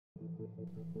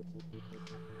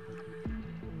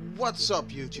What's up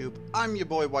YouTube, I'm your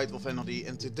boy WhiteWolfNLD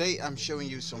and today I'm showing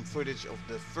you some footage of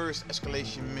the first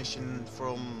escalation mission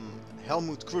from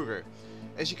Helmut Kruger.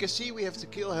 As you can see, we have to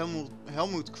kill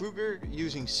Helmut Kruger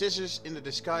using scissors in the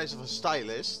disguise of a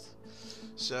stylist.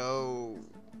 So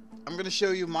I'm gonna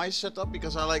show you my setup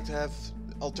because I like to have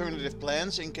alternative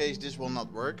plans in case this will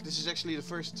not work. This is actually the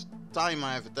first time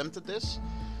I have attempted this.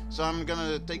 So I'm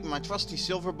gonna take my trusty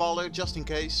silver baller just in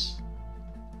case.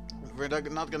 We're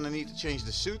not gonna need to change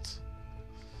the suit.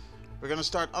 We're gonna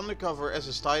start undercover as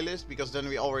a stylist because then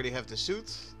we already have the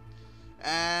suit.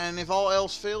 And if all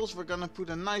else fails, we're gonna put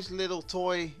a nice little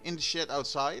toy in the shed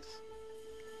outside.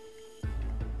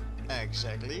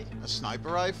 Exactly, a sniper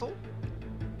rifle.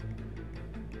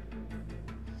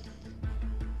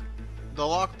 The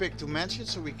lockpick to match it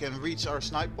so we can reach our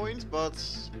snipe point, but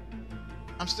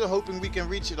I'm still hoping we can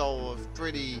reach it all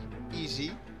pretty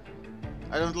easy.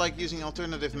 I don't like using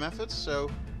alternative methods,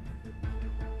 so...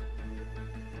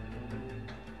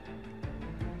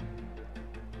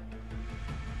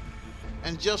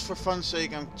 And just for fun's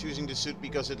sake, I'm choosing the suit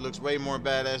because it looks way more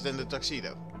badass than the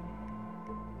tuxedo.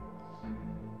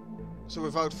 So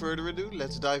without further ado,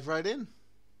 let's dive right in.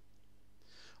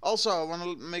 Also, I want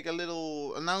to make a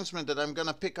little announcement that I'm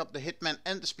gonna pick up the Hitman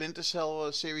and the Splinter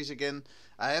Cell series again.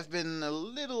 I have been a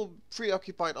little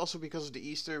preoccupied also because of the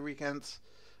Easter weekend.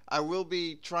 I will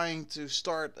be trying to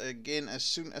start again as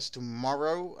soon as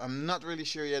tomorrow. I'm not really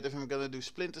sure yet if I'm gonna do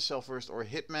Splinter Cell first or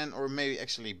Hitman, or maybe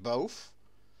actually both.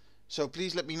 So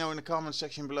please let me know in the comment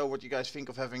section below what you guys think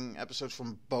of having episodes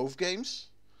from both games.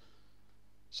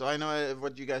 So I know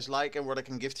what you guys like and what I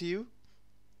can give to you.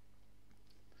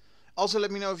 Also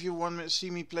let me know if you want to see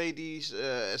me play these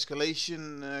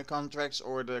escalation contracts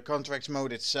or the contracts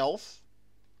mode itself.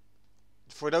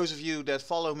 For those of you that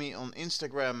follow me on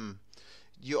Instagram,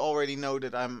 you already know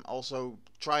that I'm also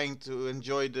trying to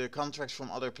enjoy the contracts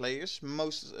from other players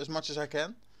as much as I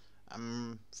can.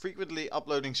 I'm frequently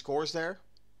uploading scores there.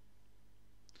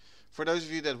 For those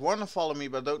of you that want to follow me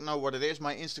but don't know what it is,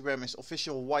 my Instagram is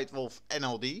official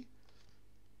WhiteWolfNLD.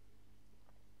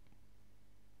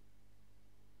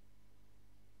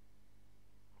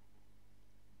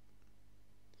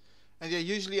 And yeah,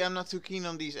 usually I'm not too keen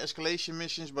on these escalation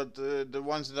missions, but the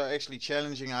ones that are actually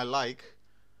challenging I like.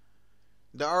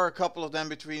 There are a couple of them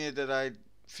between it that I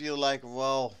feel like,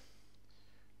 well,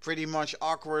 pretty much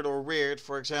awkward or weird.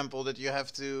 For example, that you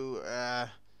have to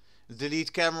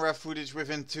delete camera footage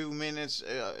within 2 minutes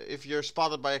if you're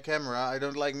spotted by a camera. I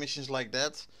don't like missions like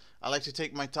that. I like to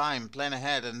take my time, plan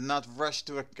ahead, and not rush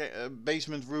to a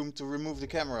basement room to remove the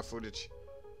camera footage.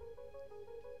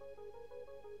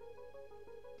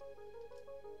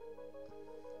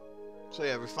 So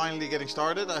yeah, we're finally getting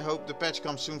started. I hope the patch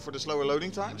comes soon for the slower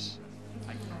loading times.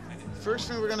 First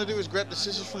thing we're gonna do is grab the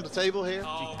scissors from the table here.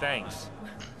 Gee, thanks.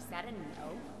 Is that a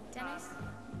no, Dennis?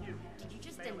 Did you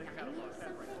just deny me something?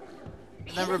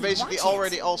 And then we're basically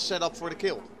already all set up for the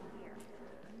kill.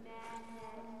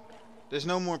 There's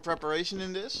no more preparation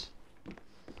in this.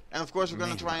 And of course we're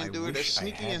gonna try and do it as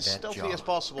sneaky and stealthy as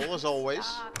possible, as always.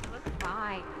 You look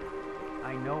fine.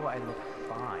 I know I look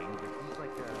fine, but he's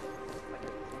like a...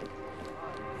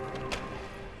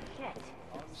 Shit.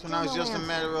 So now it's just a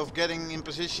matter of getting in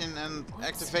position and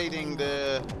activating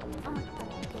the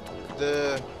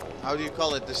how do you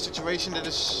call it, the situation that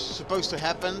is supposed to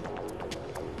happen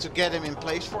to get him in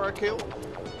place for our kill.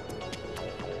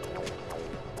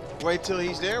 Wait till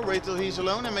he's there, wait till he's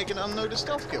alone, and make an unnoticed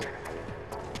stealth kill.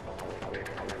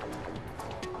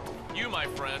 You, my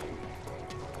friend,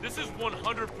 this is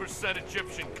 100%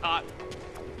 Egyptian cotton.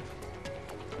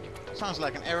 Sounds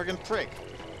like an arrogant prick.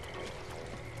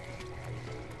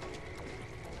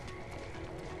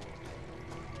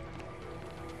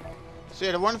 So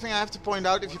yeah, the one thing I have to point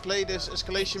out, if you play this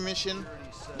escalation mission,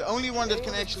 the only one that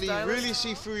can actually really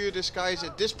see through your disguise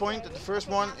at this point, at the first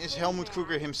one, is Helmut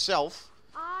Kruger himself.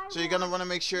 So you're gonna want to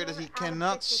make sure that he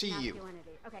cannot see you.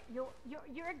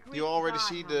 You already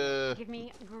see the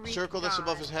circle that's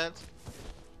above his head.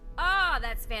 Oh,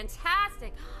 that's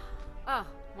fantastic. Oh,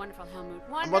 wonderful, Helmut.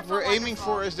 Wonderful, And what we're aiming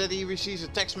wonderful. for is that he receives a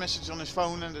text message on his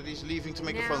phone and that he's leaving to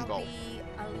make a phone call. Be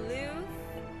aloof.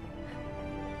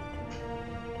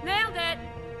 Nailed it.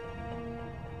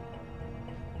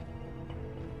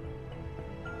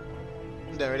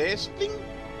 And there it is. Bling.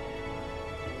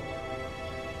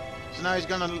 So now he's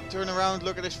gonna turn around,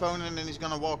 look at his phone, and then he's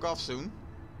gonna walk off soon.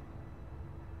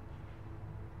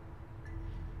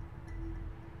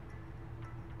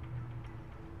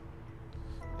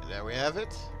 And there we have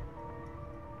it.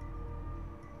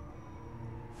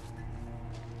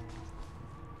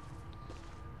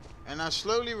 And now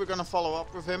slowly we're gonna follow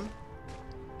up with him.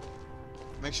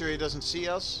 Make sure he doesn't see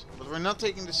us. But we're not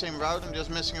taking the same route. I'm just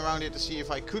messing around here to see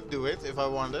if I could do it, if I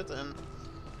wanted. And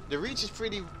the reach is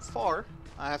pretty far,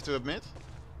 I have to admit.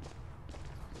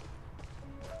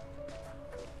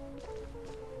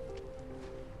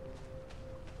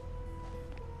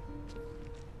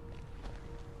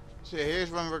 So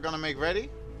here's when we're gonna make ready.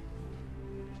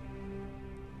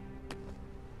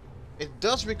 It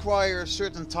does require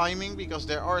certain timing because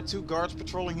there are 2 guards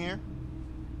patrolling here.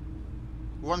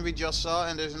 One we just saw,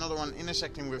 and there's another one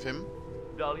intersecting with him.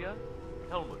 Dahlia?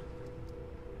 Helmut?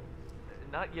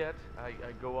 Not yet. I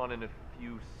go on in a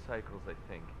few cycles, I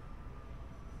think.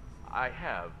 I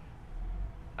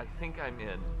think I'm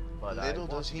in, but little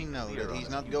does he know that he's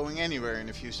not going anywhere in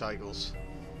a few cycles.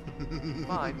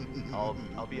 Fine.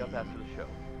 I'll be up after the show.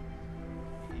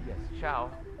 Yes,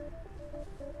 ciao.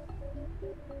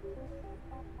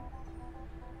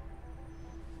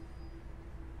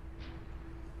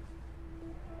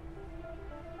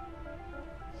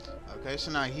 Okay,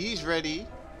 so now he's ready.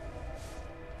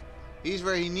 He's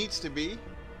where he needs to be.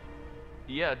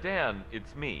 Yeah, Dan,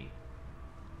 it's me.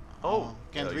 Can't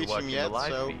reach you're him watching yet, the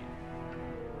live so... feed.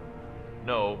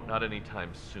 No, not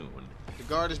anytime soon. The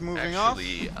guard is moving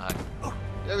Actually, off.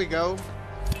 There we go.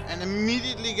 And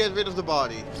immediately get rid of the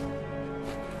body.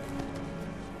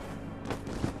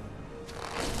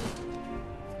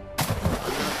 I'm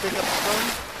gonna pick up the phone.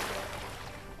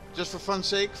 Just for fun's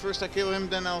sake. First I kill him,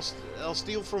 then I'll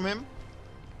steal from him.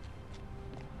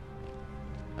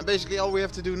 And basically all we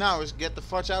have to do now is get the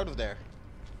fudge out of there.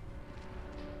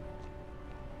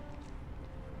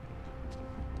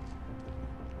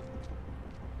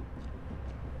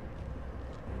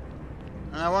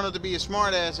 And I wanted to be a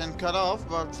smartass and cut off,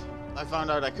 but I found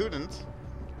out I couldn't.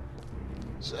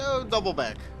 So, double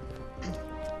back.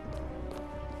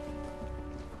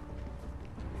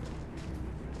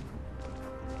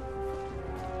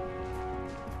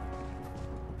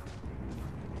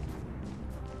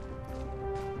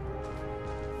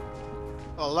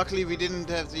 Well, luckily we didn't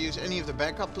have to use any of the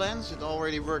backup plans. It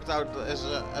already worked out as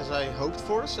I hoped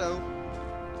for, so...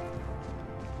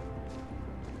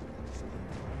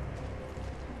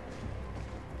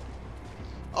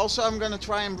 Also, I'm gonna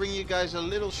try and bring you guys a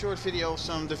little short video of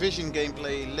some Division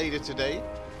gameplay later today.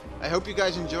 I hope you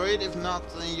guys enjoy it. If not,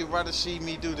 and you'd rather see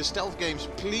me do the stealth games,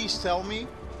 please tell me.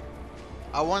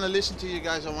 I want to listen to you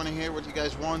guys. I want to hear what you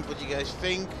guys want, what you guys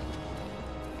think,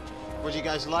 what you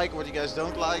guys like, what you guys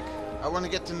don't like. I want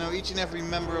to get to know each and every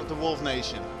member of the Wolf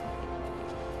Nation.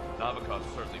 Navikov's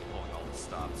certainly pulling all the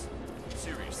stops.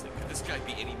 Seriously, could this guy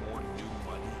be any more new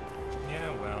money?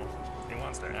 Yeah, well, he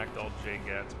wants to act all Jay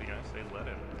Gatsby. I say let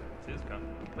him. It's his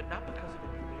company. But not because of the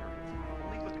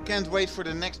only with Can't wait for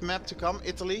the next map to come,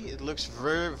 Italy. It looks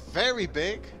very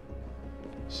big.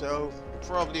 So,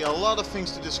 probably a lot of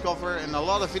things to discover and a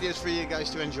lot of videos for you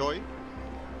guys to enjoy.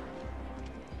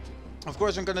 Of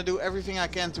course, I'm gonna do everything I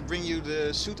can to bring you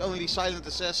the suit-only Silent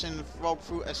Assassin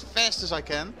walkthrough as fast as I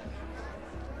can.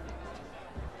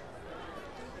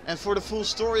 And for the full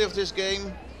story of this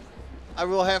game, I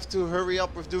will have to hurry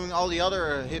up with doing all the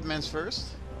other Hitmans first,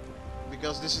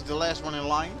 because this is the last one in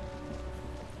line.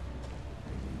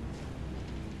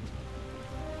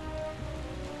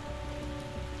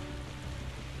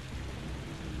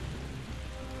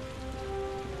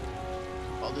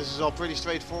 Well, this is all pretty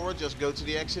straightforward. Just go to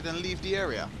the exit and leave the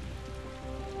area.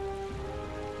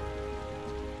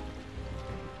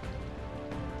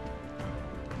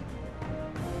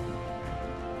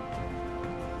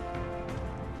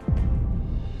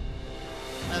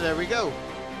 And there we go.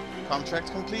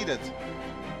 Contract completed.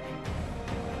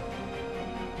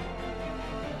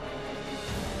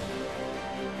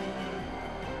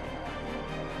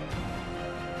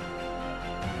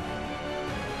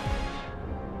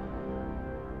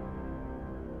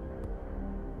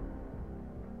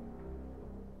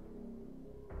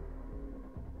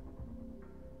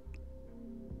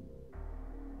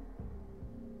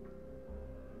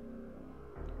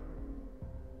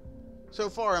 So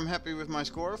far I'm happy with my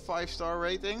score, 5-star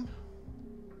rating,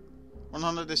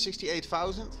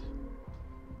 168,000,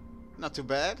 not too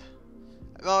bad.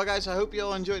 Well guys, I hope you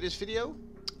all enjoyed this video.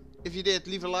 If you did,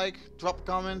 leave a like, drop a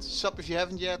comment, sub if you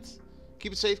haven't yet.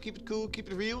 Keep it safe, keep it cool,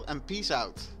 keep it real, and peace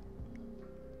out.